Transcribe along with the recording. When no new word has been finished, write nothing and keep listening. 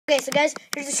Okay, so guys,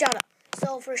 here's the shout out.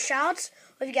 So for shouts,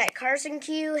 we've got Carson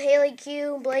Q, Hailey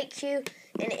Q, Blake Q,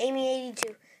 and Aimee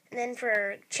 82. And then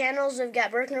for channels, we've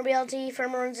got Berkner BLT,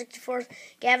 Firmer 164th,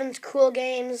 Gavin's Cool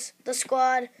Games, The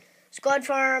Squad, Squad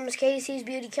Farms, Casey's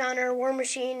Beauty Counter, War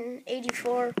Machine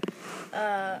 84,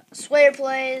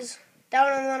 SawyerPlays,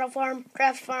 Down on the Metal Farm,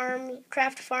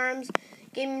 Craft Farms,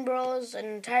 Gaming Bros,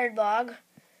 and Tired Bog.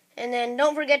 And then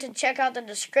don't forget to check out the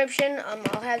description.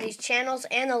 I'll have these channels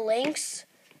and the links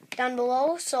down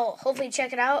below, so hopefully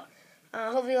check it out.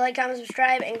 Hopefully like, comment,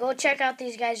 subscribe, and go check out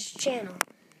these guys' channel.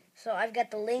 So I've got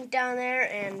the link down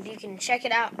there, and you can check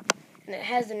it out. And it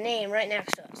has the name right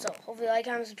next to it. So hopefully like,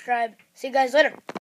 comment, subscribe. See you guys later.